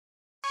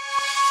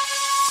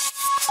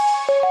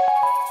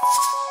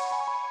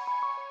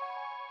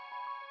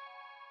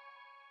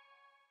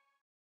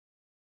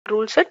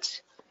Rule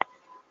sets?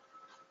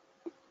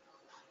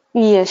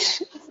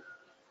 Yes,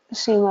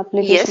 same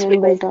application Yes,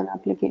 and because built on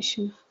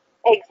application.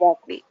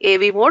 exactly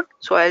AV mode.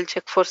 So I'll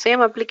check for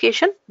same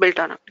application, built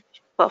on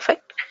application.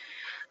 Perfect.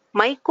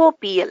 MyCo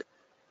PL.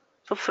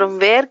 So from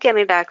where can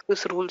it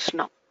access rules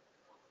now?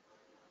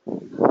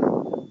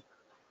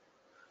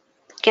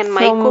 Can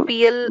MyCo From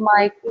PL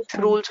my, access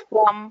rules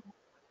from?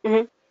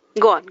 Mhm.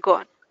 Go on, go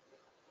on.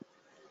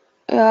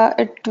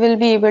 it will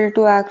be able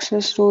to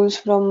access rules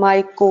from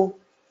my co.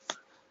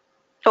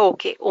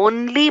 Okay,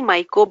 only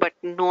MyCo, but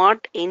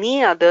not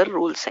any other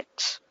rule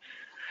sets.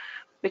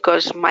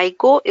 Because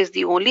MyCo is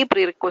the only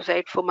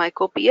prerequisite for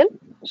MyCo PL.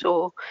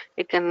 So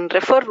it can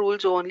refer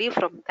rules only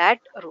from that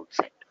rule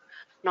set.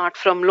 Not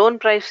from loan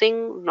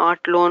pricing, not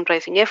loan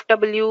pricing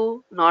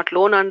FW, not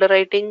loan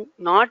underwriting,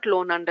 not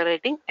loan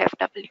underwriting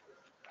FW,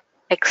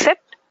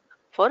 except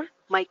for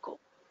MyCo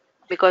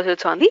because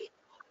it's on the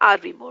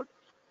RV mode.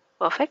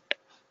 Perfect.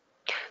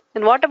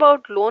 And what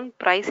about loan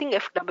pricing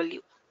FW?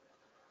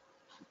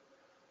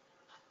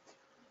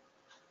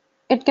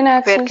 It can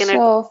Where can access it?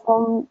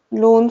 from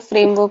loan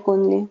framework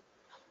only.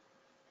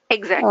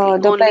 Exactly.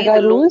 The Only the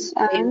Pega loan rules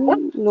framework.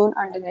 and loan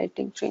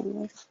underwriting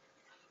framework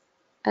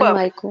and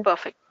Perfect. MICO.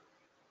 Perfect.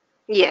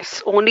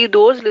 Yes, only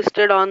those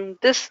listed on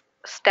this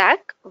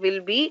stack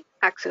will be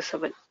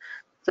accessible.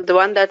 So the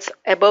one that's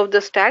above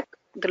the stack,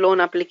 the loan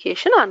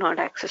application are not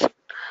accessible.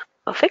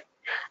 Perfect.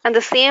 And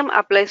the same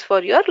applies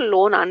for your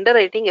loan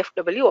underwriting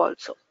FW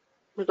also,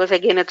 because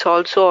again, it's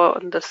also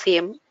on the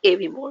same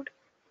AV mode.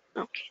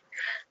 Okay.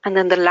 And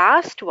then the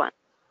last one,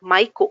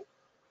 MICO.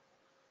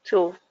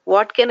 So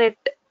what can it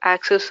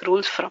access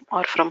rules from,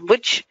 or from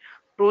which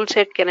rule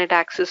set can it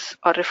access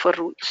or refer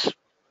rules?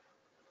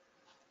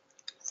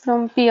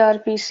 From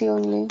PRPC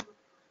only.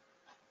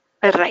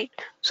 Right.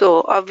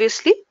 So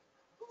obviously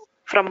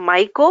from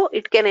MICO,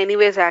 it can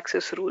anyways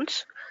access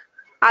rules.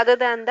 Other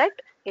than that,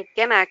 it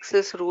can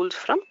access rules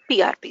from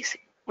PRPC,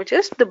 which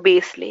is the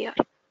base layer.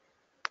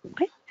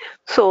 Okay.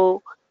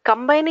 So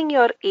combining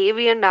your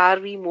AV and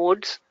RV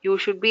modes, you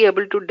should be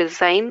able to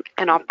design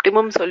an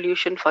optimum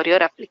solution for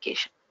your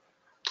application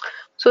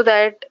so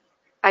that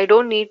I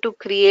don't need to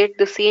create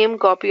the same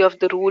copy of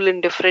the rule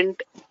in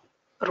different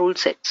rule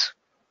sets.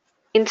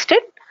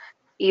 Instead,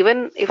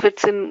 even if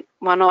it's in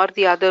one or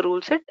the other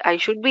rule set, I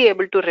should be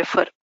able to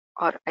refer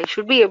or I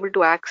should be able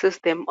to access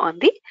them on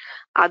the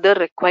other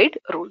required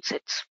rule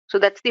sets. So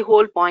that's the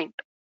whole point.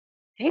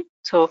 Right?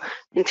 So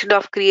instead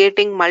of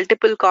creating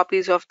multiple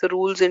copies of the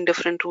rules in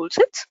different rule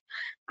sets,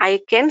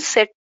 I can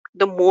set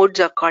the modes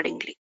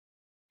accordingly.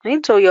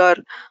 Right? So your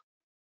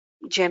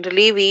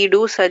generally we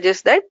do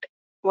suggest that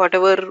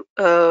whatever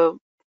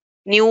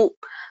new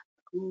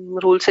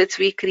rule sets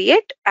we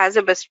create as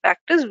a best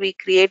practice, we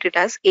create it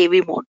as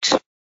AV modes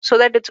so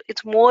that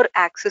it's more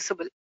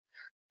accessible.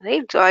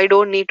 Right? So I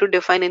don't need to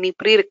define any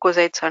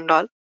prerequisites and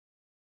all.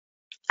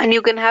 And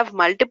you can have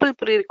multiple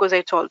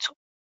prerequisites also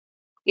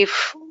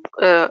if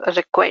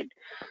required.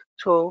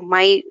 So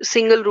my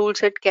single rule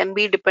set can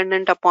be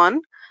dependent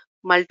upon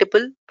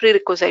multiple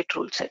prerequisite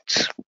rule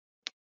sets.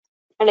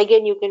 And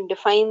again, you can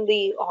define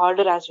the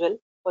order as well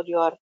for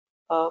your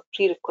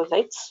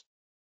prerequisites.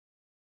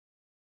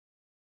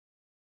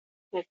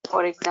 Like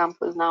for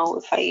example, now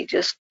if I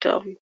just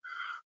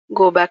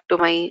go back to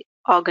my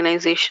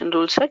organization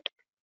rule set,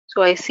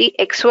 so I see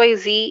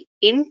XYZ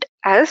int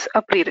as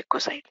a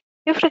prerequisite.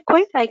 If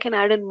required, I can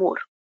add in more.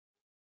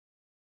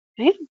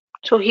 Right?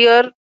 So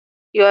here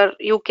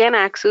you can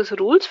access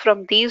rules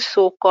from these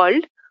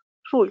so-called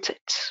rule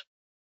sets.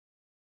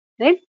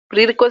 Right?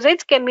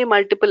 Prerequisites can be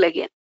multiple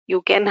again.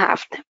 You can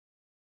have them.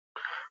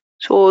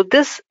 So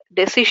this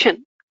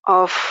decision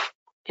of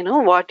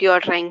what you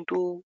are trying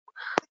to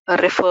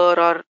refer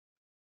or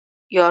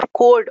your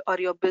code or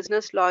your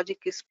business logic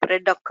is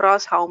spread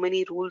across how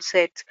many rule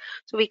sets.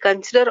 So we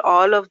consider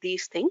all of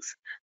these things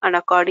and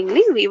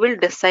accordingly we will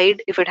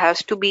decide if it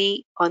has to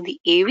be on the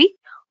AV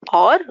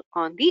or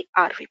on the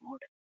RV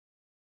mode.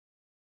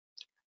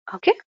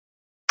 Okay.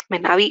 I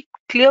mean, are we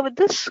clear with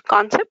this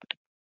concept?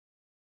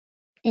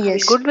 Are we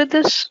Yes. good with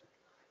this?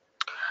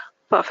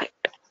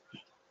 Perfect.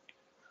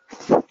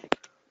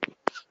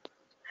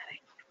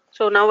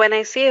 So now when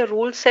I say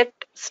rule set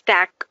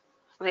stack,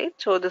 right?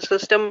 So the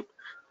system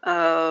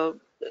uh,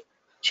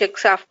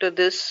 checks after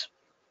this.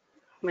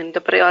 I mean,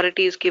 the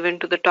priority is given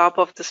to the top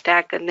of the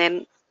stack, and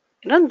then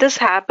this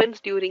happens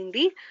during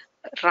the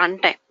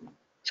runtime.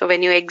 So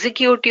when you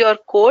execute your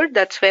code,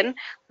 that's when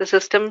the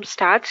system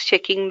starts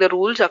checking the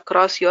rules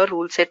across your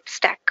rule set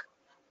stack.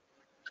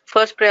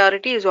 First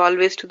priority is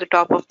always to the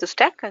top of the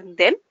stack, and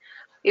then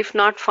if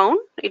not found,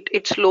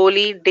 it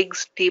slowly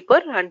digs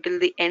deeper until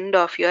the end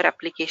of your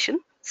application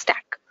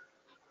stack.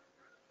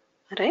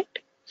 Right?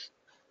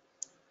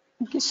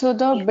 Okay, so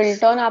the Yes.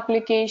 built-on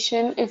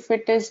application, if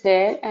it is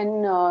there,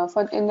 and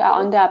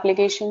on the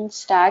application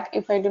stack,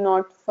 if I do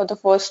not for the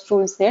first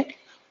rule set,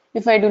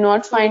 if I do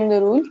not Mhm. find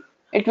the rule,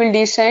 it will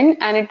descend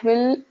and it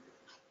will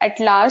at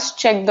last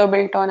check the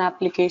built-on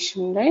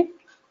application, right?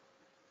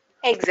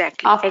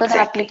 Exactly, After the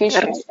exactly.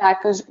 application Right.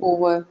 stack is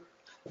over.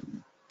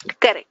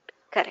 Correct,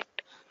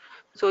 correct.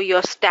 So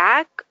your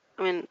stack,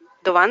 I mean,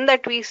 the one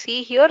that we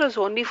see here is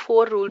only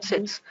 4 rule Mhm.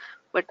 sets.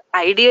 But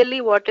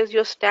ideally, what is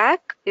your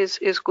stack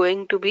is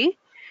going to be,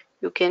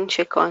 you can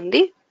check on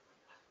the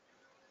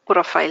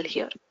profile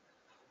here.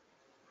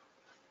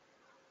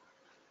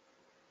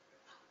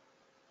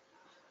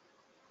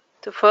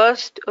 The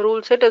first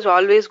rule set is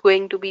always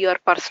going to be your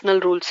personal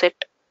rule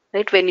set,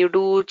 right? When you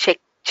do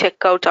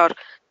checkouts, or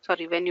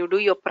sorry, when you do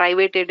your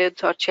private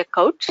edits or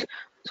checkouts,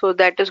 so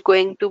that is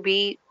going to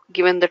be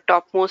given the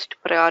topmost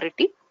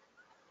priority.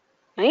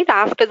 Right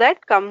after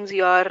that comes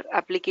your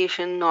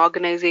application,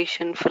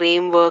 organization,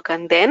 framework,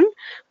 and then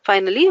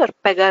finally your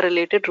Pega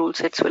related rule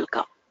sets will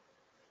come.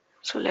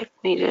 So let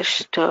me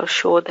just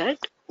show that.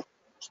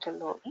 Still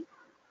loading.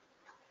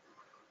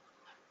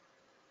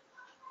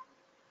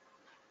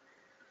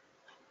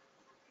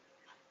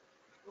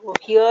 So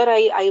here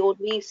I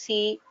only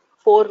see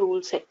 4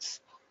 rule sets.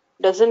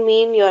 Doesn't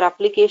mean your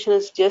application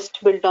is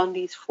just built on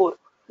these 4.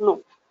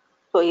 No.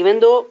 So even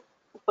though,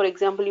 for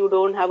example, you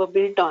don't have a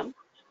built on,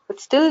 but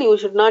still you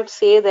should not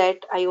say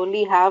that I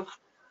only have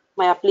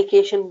my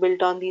application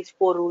built on these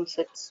 4 rule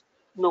sets.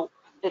 No,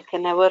 it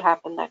can never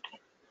happen that way.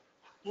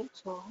 Okay,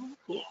 so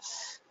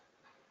yes,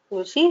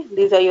 you see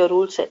these are your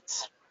rule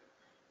sets.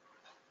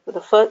 So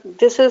the first,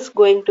 this is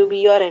going to be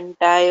your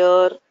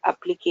entire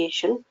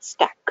application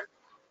stack,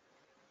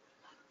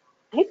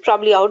 right?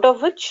 Probably out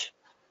of which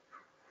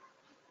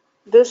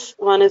this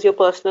one is your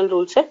personal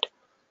rule set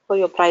for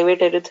your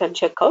private edits and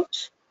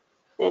checkouts.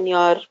 Then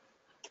your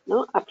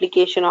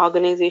application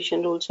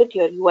organization rule set,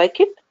 your UI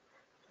kit.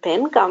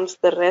 Then comes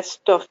the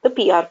rest of the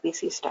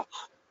PRPC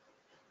stuff.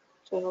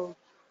 So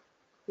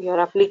your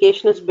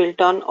application is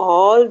built on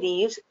all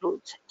these rule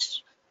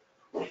sets,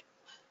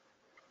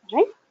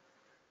 right?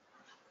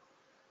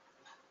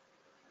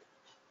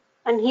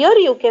 And here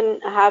you can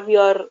have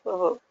your,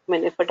 I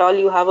mean, if at all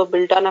you have a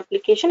built-on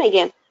application,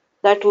 again,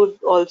 that would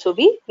also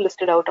be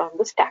listed out on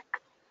the stack.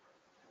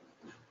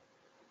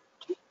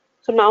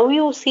 So now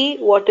you see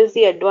what is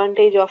the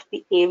advantage of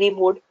the AV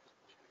mode.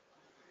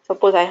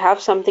 Suppose I have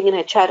something in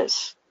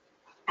HRS.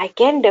 I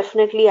can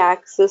definitely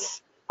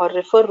access or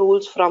refer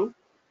rules from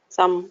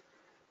some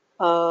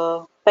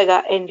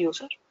Pega end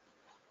user,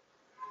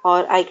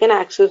 or I can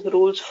access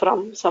rules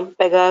from some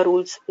Pega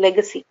rules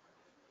legacy.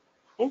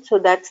 Right? So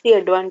that's the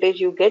advantage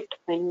you get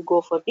when you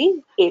go for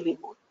the AV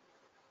mode.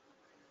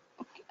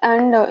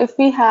 And if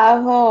we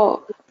have a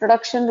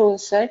production rule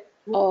set,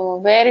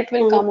 where it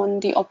will Mhm. come on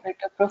the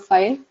operator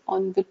profile,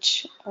 on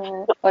which,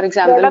 for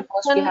example,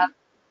 first we have.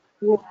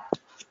 Production.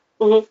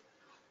 Mhm.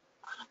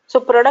 So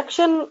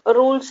production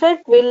rule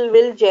set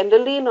will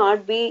generally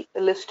not be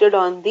listed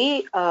on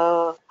the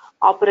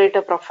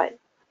operator profile,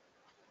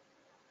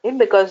 right?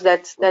 Because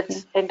Okay.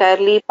 that's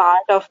entirely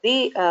part of the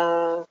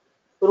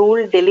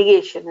rule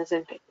delegation,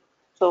 isn't it?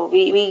 So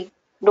we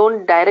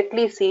don't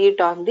directly see it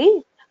on the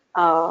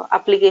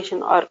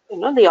application, or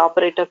the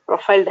operator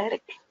profile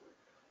directly.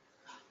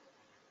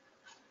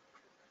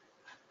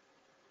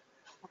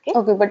 Okay.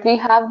 Okay, but we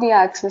have the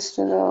access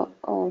to the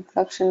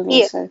production rule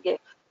Yes. set. Yes.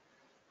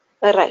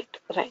 Right.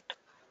 Right.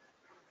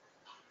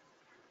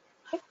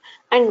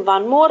 And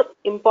one more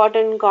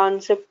important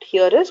concept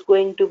here is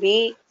going to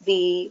be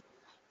the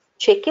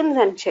check-ins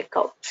and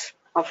checkouts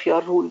of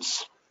your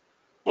rules,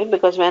 right?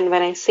 Because when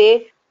I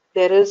say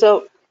there is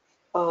uh,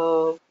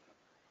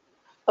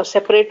 a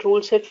separate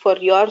rule set for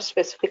your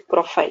specific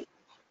profile,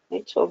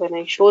 right? So when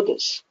I show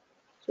this,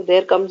 so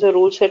there comes a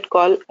rule set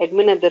called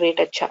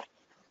admin@HR.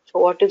 So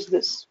what is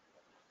this?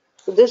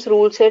 So this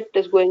rule set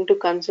is going to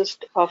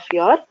consist of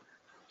your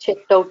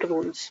checked out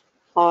rules,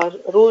 or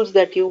rules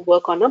that you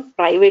work on a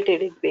private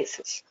edit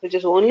basis, which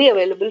is only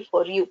available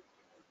for you,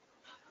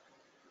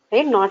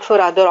 right? Not for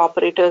other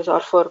operators or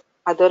for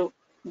other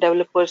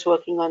developers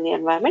working on the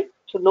environment.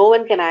 So no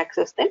one can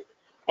access them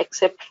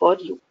except for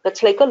you.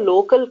 That's like a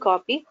local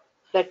copy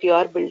that you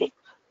are building,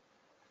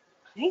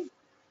 right?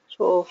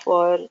 So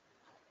for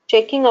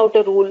checking out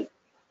a rule,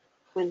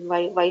 when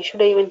why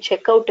should I even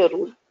check out a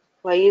rule?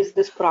 Why is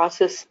this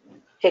process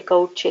check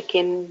out, check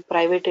in,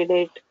 private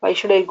edit? Why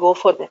should I go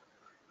for them?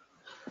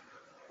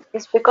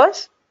 It's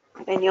because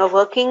when you're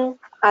working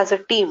as a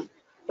team,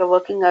 you're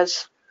working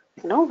as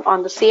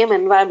on the same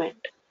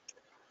environment.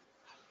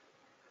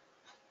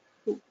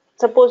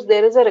 Suppose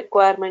there is a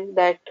requirement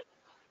that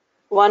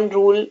one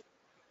rule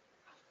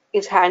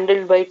is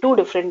handled by 2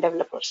 different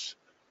developers,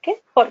 okay,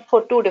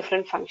 for 2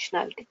 different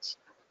functionalities.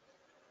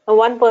 Now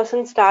one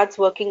person starts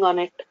working on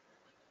it,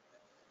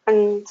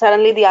 and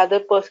suddenly the other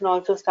person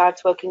also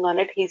starts working on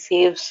it. He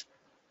saves.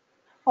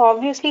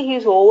 Obviously,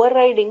 he's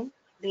overriding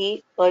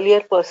the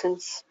earlier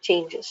person's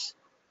changes,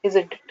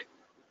 isn't it?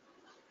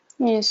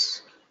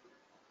 Yes.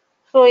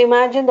 So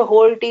imagine the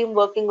whole team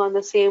working on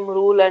the same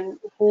rule, and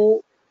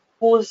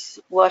whose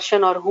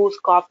version or whose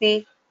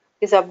copy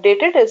is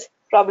updated is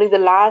probably the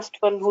last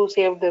one who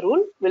saved the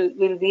rule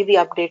will be the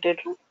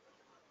updated rule.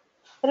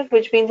 Correct?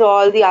 Which means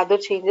all the other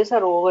changes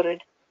are overridden.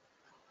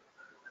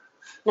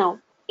 Now,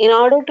 in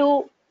order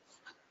to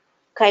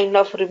kind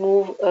of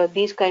remove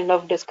these kind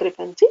of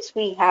discrepancies,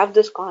 we have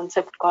this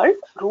concept called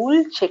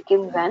rule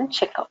check-ins and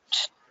checkouts.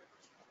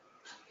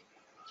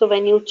 So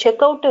when you check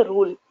out a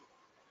rule,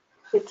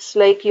 it's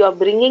like you are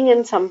bringing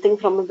in something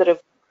from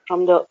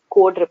the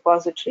code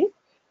repository,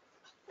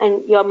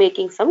 and you are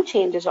making some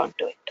changes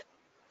onto it.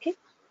 Okay.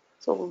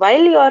 So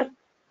while you are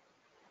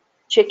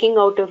checking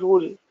out a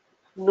rule,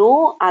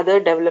 no other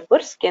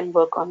developers can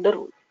work on the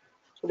rule.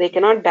 So they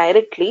cannot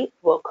directly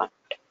work on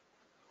it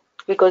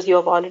because you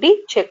have already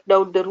checked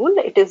out the rule.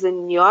 It is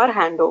in your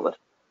handover.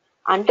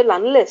 Until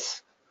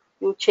unless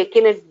you check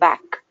in it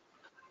back,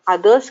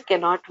 others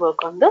cannot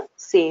work on the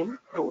same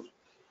rule.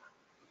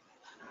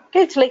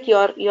 Okay, it's like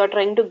you're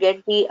trying to get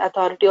the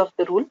authority of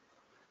the rule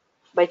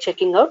by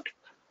checking out,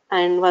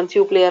 and once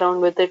you play around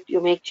with it, you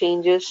make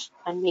changes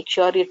and make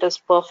sure it is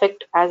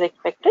perfect as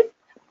expected,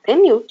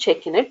 then you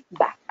check in it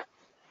back,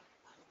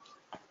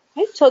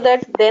 right? So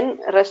that then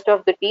rest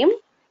of the team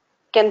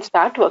can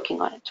start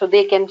working on it, so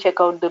they can check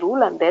out the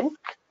rule and then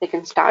they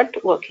can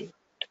start working.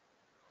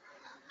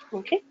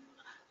 Okay,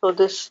 so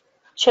this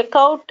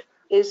checkout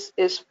is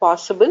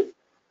possible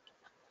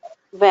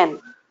when,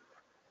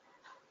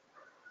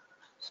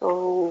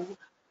 so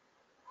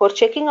for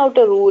checking out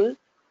a rule,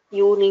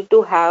 you need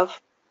to have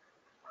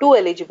two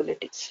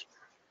eligibilities.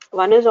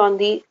 One is on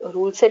the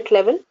rule set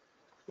level,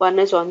 one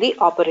is on the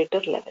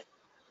operator level.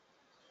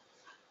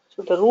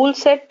 So the rule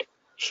set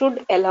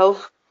should allow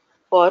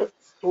for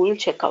rule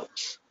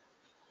checkouts.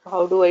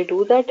 How do I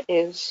do that?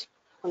 Is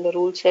on the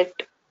rule set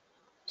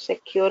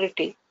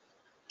security,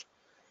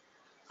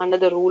 under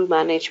the rule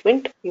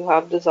management, you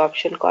have this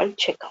option called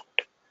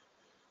checkout.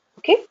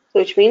 Okay, so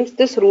which means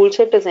this rule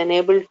set is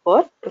enabled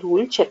for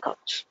rule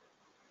checkouts.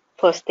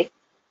 First thing.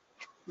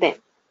 Then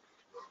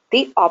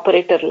the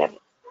operator level.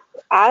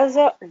 As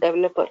a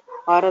developer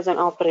or as an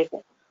operator,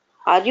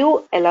 are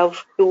you allowed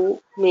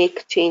to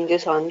make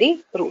changes on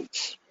the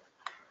rules?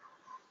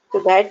 So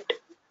that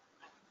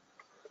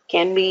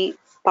can be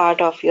part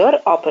of your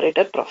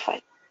operator profile.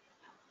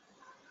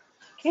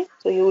 Okay,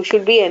 so you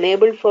should be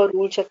enabled for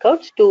rule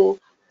checkouts to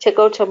check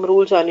out some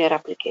rules on your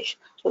application.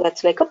 So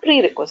that's like a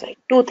prerequisite.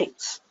 Two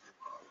things: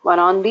 one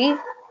on the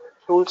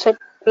rule set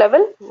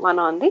level, one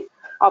on the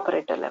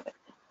operator level.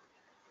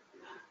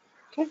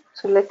 Okay,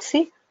 so let's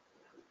see.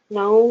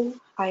 Now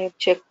I have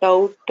checked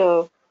out.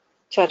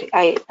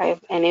 I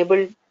have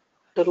enabled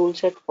the rule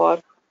set for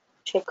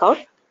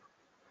checkout.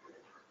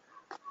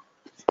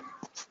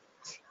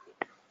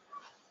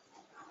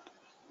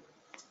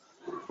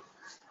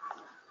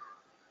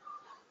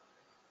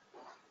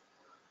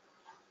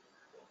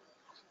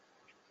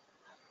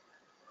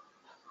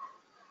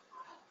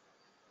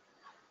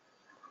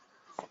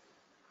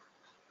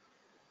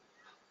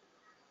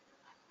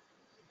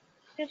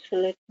 Okay, so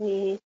let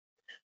me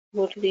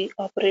go to the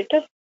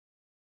operator.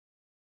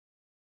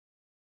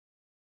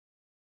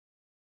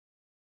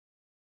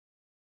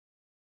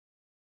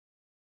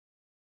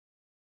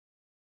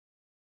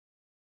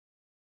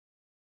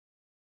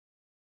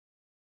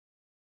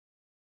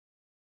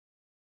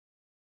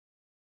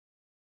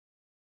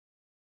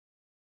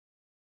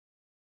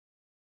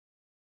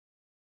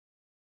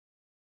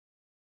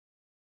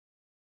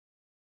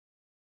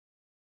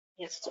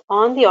 Yes, so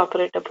on the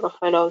operator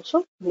profile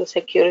also, the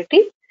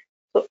security,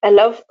 so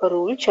allow a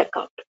rule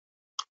checkout.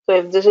 So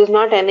if this is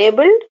not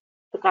enabled,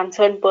 the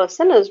concerned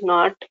person is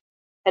not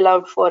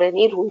allowed for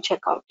any rule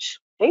checkouts,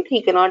 right?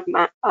 He cannot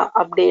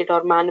update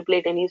or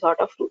manipulate any sort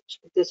of rules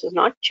if this is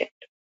not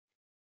checked.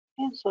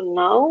 Okay, so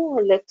now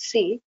let's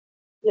see.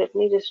 Let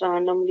me just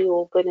randomly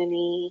open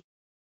any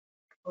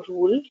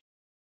rule.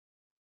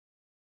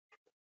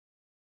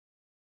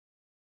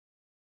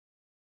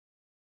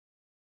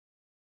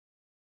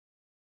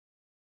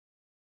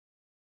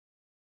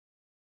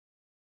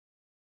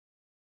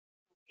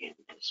 Okay,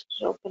 just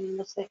open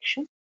the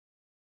section.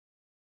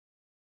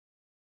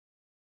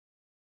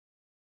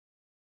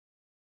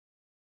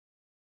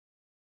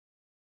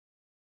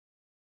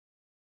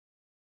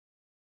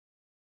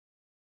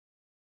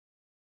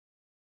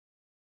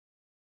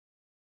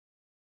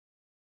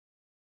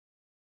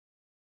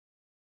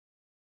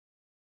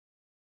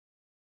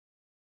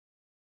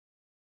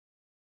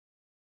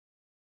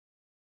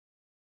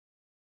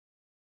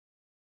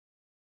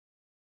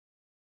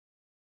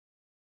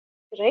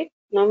 Right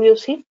now you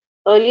see,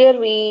 earlier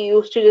we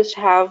used to just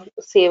have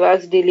save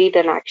as, delete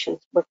and actions,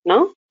 but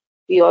now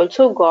we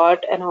also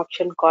got an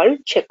option called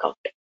checkout.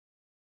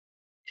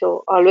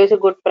 So always a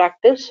good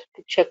practice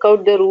to check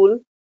out the rule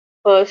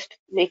first,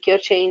 make your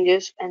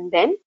changes, and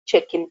then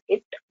check in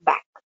it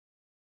back.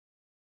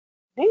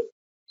 Right?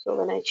 So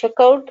when I check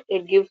out,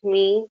 it gives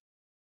me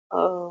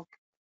an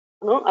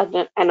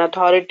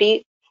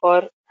authority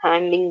for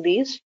handling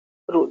these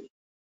rules.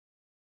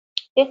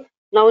 Okay.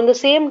 Now in the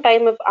same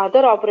time, if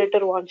other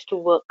operator wants to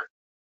work,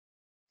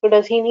 so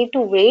does he need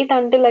to wait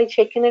until I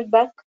check in it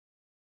back?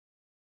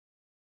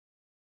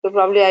 So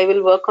probably I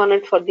will work on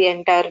it for the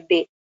entire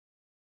day.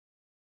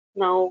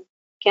 Now,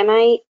 can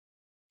I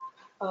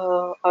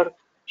or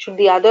should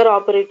the other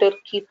operator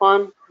keep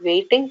on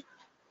waiting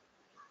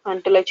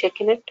until I check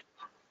in it?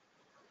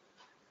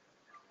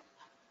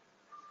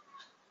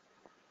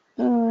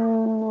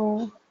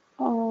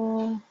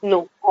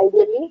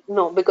 Ideally,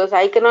 no, because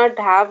I cannot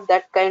have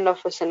that kind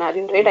of a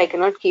scenario, right? I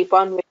cannot keep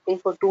on waiting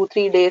for 2,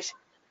 3 days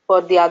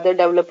for the other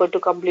developer to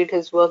complete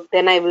his work,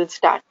 then I will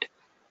start.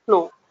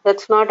 No,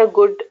 that's not a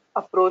good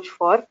approach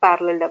for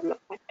parallel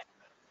development.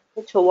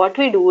 So what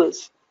we do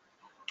is,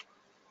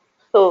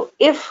 so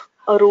if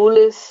a rule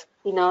is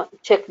in a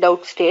checked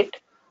out state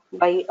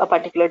by a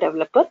particular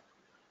developer,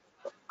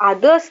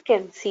 others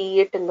can see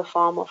it in the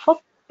form of a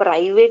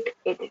private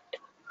edit.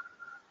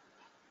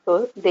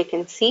 So they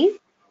can see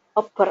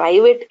a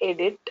private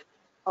edit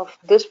of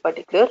this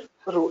particular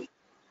rule.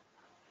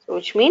 So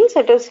which means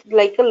it is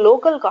like a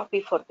local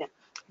copy for them.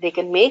 They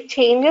can make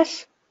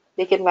changes,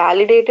 they can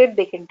validate it,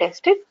 they can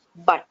test it,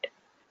 but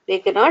they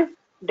cannot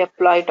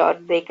deploy it or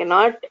they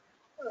cannot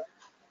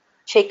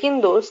check in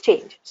those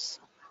changes.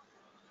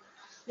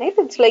 Right?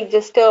 It's like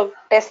just a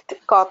test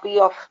copy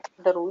of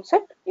the rule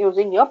set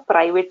using your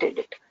private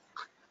edit.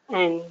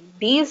 And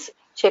these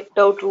checked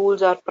out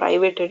rules or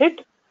private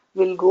edit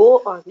will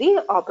go on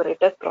the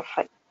operator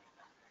profile.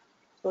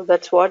 So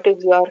that's what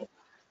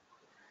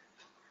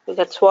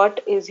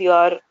is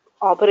your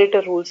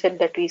operator rule set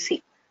that we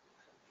see,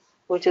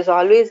 which is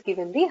always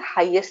given the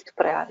highest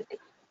priority.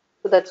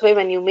 So that's why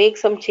when you make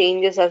some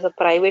changes as a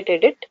private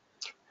edit,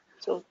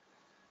 so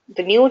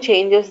the new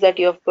changes that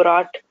you have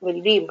brought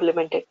will be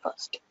implemented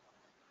first.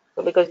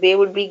 So because they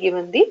would be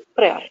given the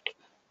priority.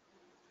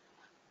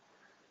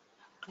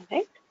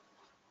 Right?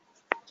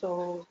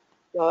 So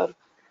your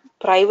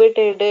private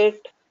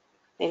edit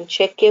and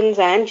check-ins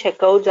and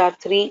checkouts are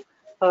three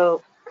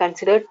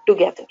considered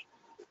together.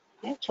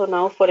 Right? So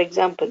now, for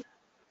example,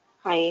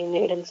 I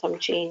made in some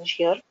change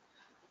here.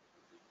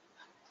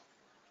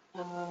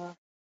 Uh,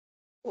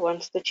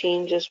 Once the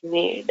change is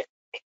made,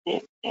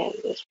 I'll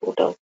just put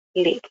a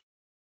label.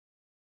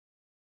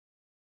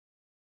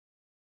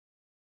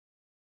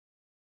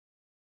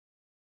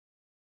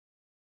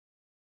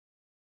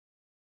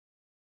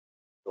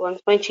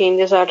 Once my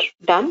changes are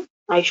done,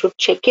 I should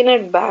check in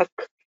it back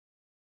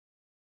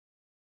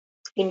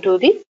into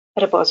the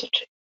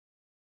repository.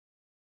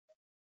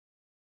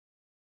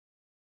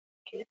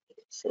 Okay,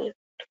 so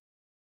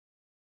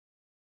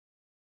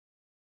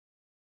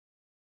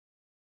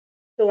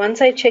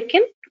once I check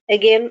in,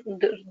 again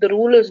the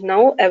rule is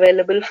now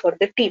available for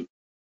the team.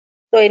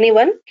 So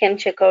anyone can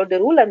check out the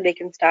rule and they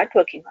can start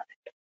working on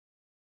it.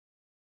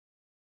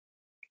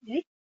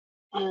 Okay?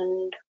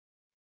 And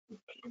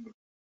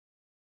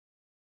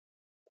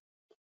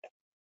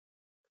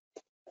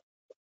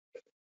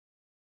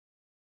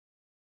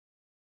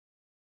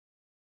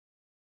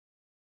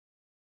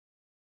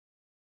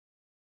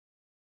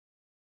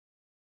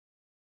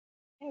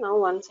now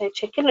once I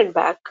check in it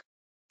back,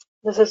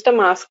 the system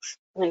asks,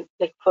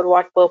 like for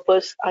what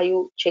purpose are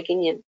you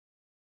checking in?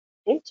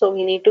 Right? So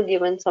we need to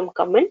give in some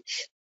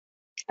comments,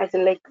 as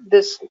in like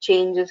this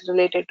change is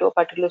related to a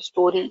particular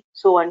story,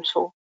 so and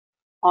so,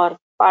 or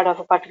part of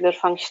a particular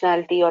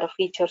functionality or a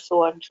feature,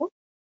 so and so.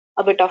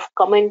 A bit of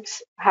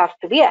comments have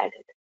to be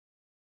added.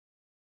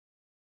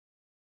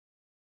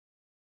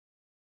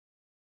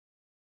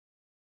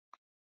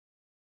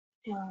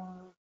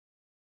 Uh,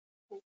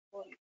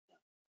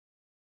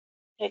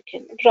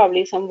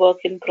 Probably some work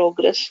in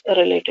progress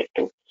related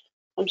to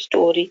some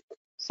story,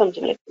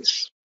 something like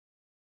this.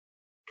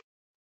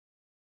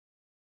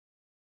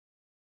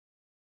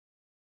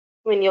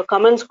 I mean, your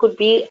comments could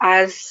be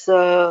as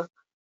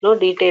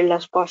detailed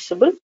as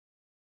possible.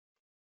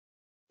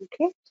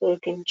 Okay, so you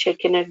can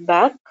check in it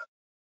back.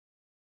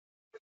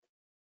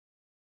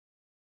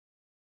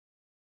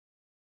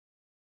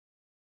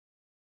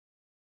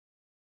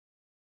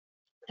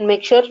 And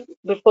make sure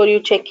before you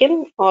check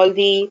in, all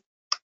the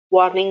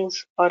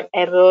warnings or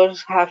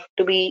errors have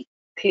to be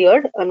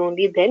cleared, and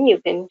only then you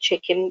can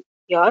check in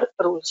your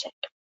rule set.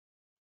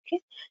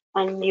 Okay,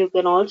 and you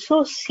can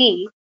also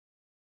see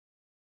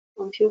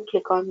once you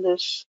click on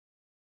this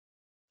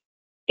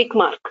tick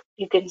mark,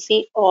 you can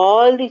see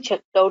all the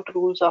checked out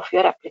rules of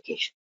your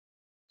application.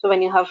 So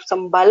when you have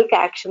some bulk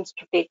actions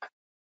to take,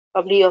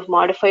 probably you have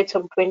modified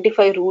some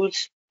 25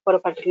 rules for a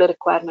particular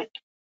requirement.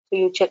 So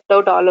you checked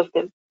out all of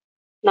them.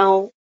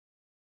 Now,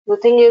 the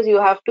thing is you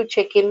have to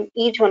check in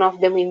each one of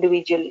them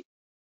individually.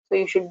 So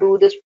you should do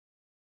this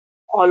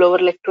all over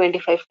like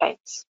 25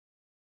 times.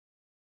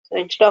 So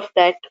instead of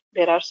that,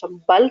 there are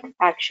some bulk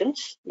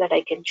actions that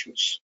I can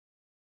choose.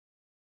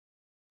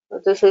 So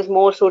this is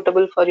more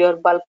suitable for your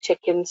bulk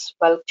check-ins,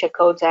 bulk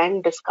checkouts,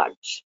 and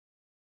discards.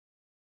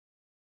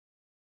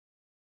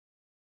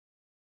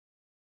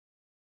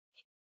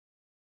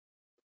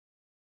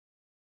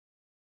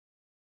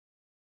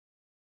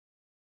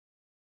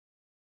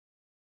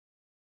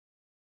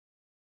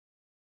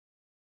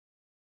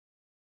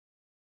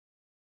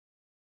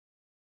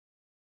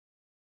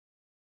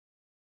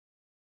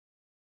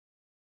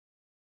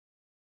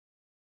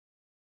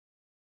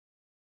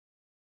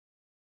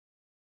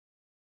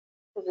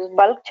 So the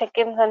bulk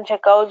check-ins and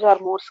checkouts are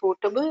more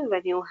suitable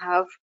when you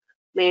have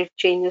made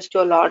changes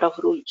to a lot of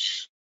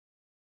rules.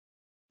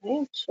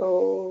 Right?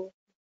 So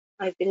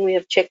I think we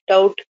have checked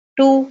out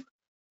two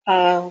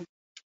uh,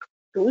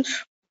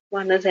 rules.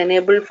 One is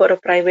enabled for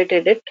a private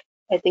edit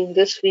I think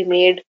this we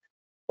made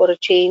for a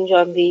change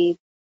on the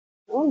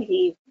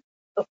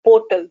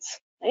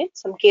portals, right?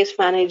 Some case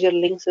manager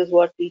links is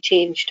what we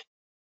changed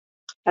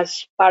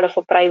as part of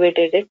a private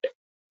edit.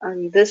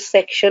 And this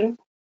section,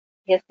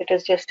 yes, it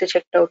is just a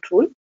checked out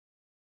rule.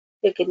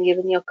 You can give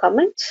in your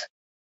comments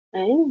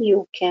and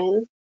you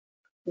can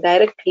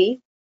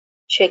directly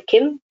check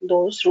in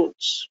those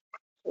rules.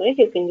 Right?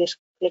 You can just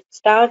click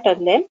start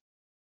and then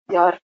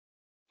your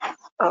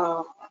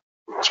uh,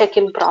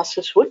 check-in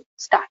process would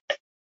start.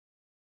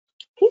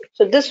 Okay?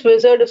 So this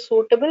wizard is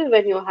suitable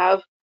when you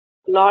have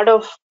a lot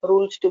of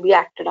rules to be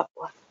acted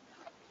upon.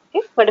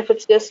 Okay? But if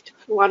it's just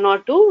one or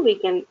two, we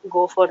can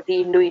go for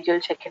the individual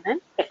check-in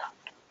and check out.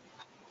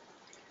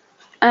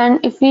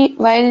 And if we,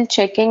 while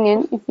checking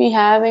in, if we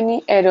have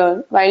any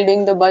error while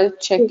doing the bulk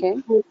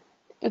check-in, Hmm.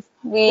 if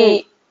Hmm.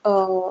 we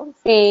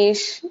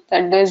face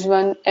that there's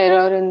one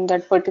error in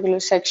that particular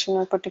section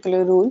or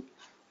particular rule,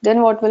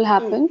 then what will Hmm.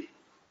 happen?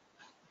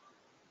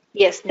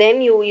 Yes,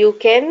 then you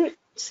can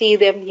see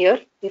them here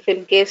if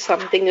in case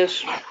something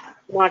is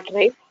not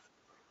right.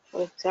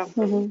 For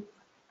example, Mm-hmm.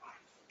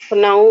 so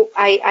now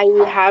I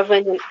have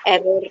an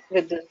error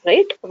with this,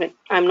 right? I mean,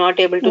 I'm not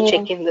able to Yeah.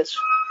 check in this.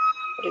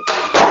 For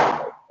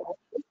example,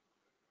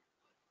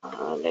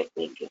 let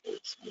me give you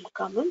some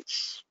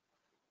comments.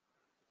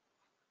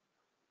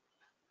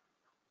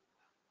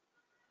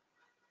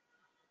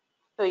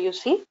 So you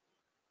see,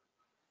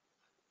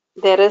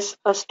 there is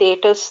a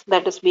status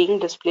that is being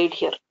displayed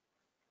here.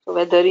 So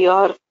whether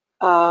your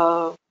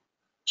uh,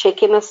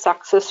 check-in is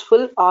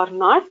successful or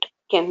not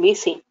can be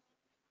seen.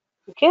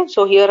 Okay,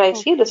 so here I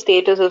see the Okay.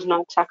 status is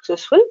not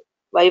successful.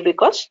 Why?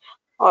 Because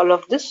all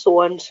of this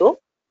so and so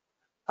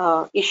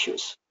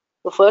issues.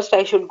 So first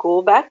I should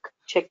go back,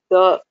 check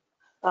the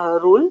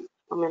rule.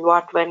 I mean,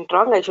 what went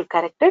wrong, I should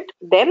correct it.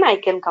 Then I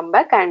can come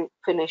back and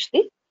finish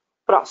the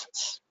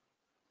process.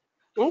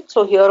 Right?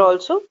 So here Okay.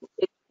 also,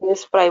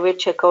 this private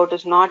checkout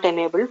is not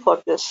enabled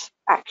for this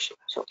action.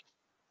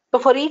 So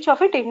for each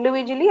of it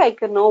individually, I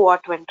can know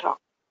what went wrong.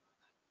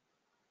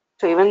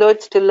 So even though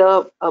it's still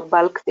a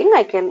bulk thing,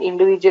 I can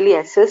individually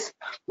assess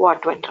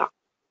what went wrong.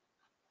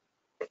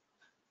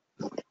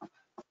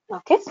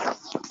 Okay,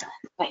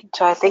 right.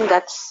 So I think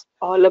that's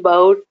all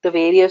about the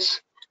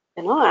various,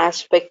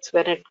 aspects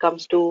when it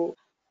comes to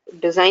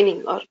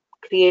designing or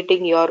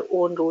creating your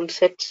own rule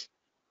sets,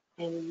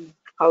 and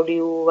how do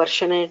you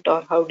version it,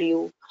 or how do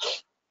you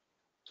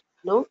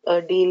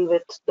deal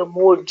with the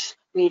modes,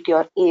 be it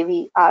your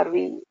AV,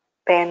 RV,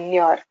 pen,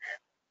 your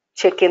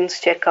check-ins,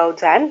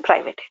 checkouts, and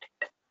private.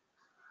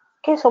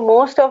 Okay, so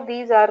most of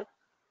these are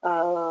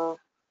uh,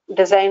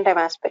 design time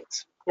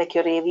aspects like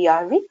your AV,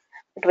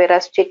 but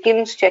whereas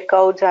check-ins,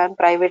 checkouts, and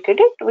private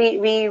edit,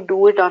 we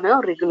do it on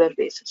a regular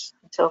basis.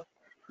 It's a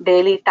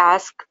daily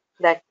task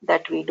that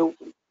we do.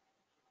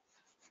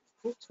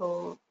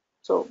 So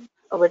so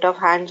a bit of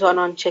hands-on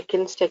on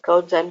check-ins,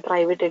 checkouts, and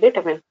private edit.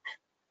 I mean,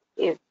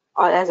 if,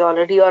 as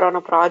already you're on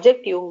a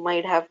project, you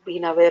might have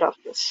been aware of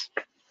this,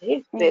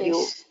 right? Where you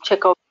Yes.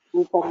 check out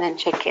and then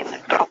check in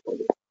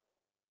properly.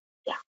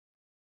 Yeah.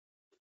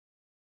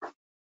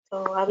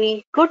 So are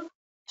we good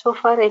so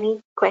far?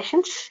 Any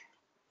questions?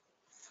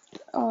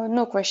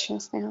 No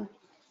questions, Neha.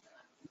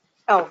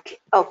 Okay,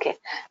 okay.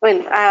 I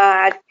mean,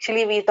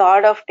 actually, we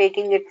thought of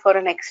taking it for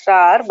an extra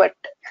hour, but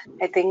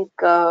I think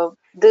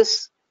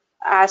this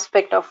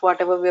aspect of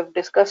whatever we have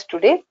discussed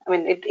today, I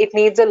mean, it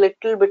needs a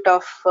little bit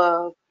of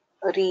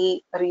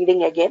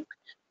reading again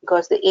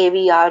because the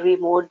AV, RV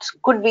modes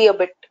could be a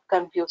bit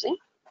confusing.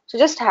 So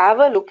just have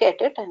a look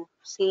at it and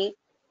see,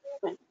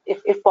 I mean,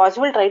 if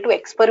possible, try to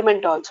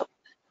experiment also.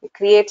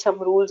 Create some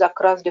rules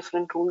across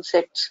different rule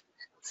sets.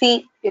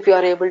 See if you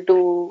are able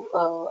to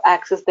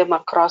access them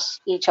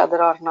across each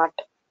other or not.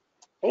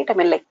 Right? I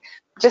mean, like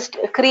just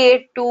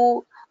create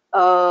two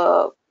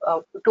or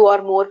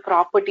more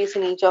properties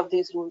in each of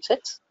these rule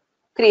sets.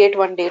 Create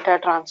one data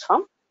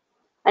transform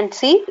and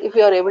see if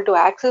you are able to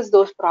access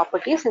those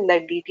properties in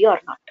that DT or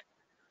not.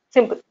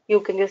 Simple.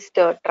 You can just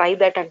try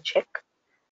that and check.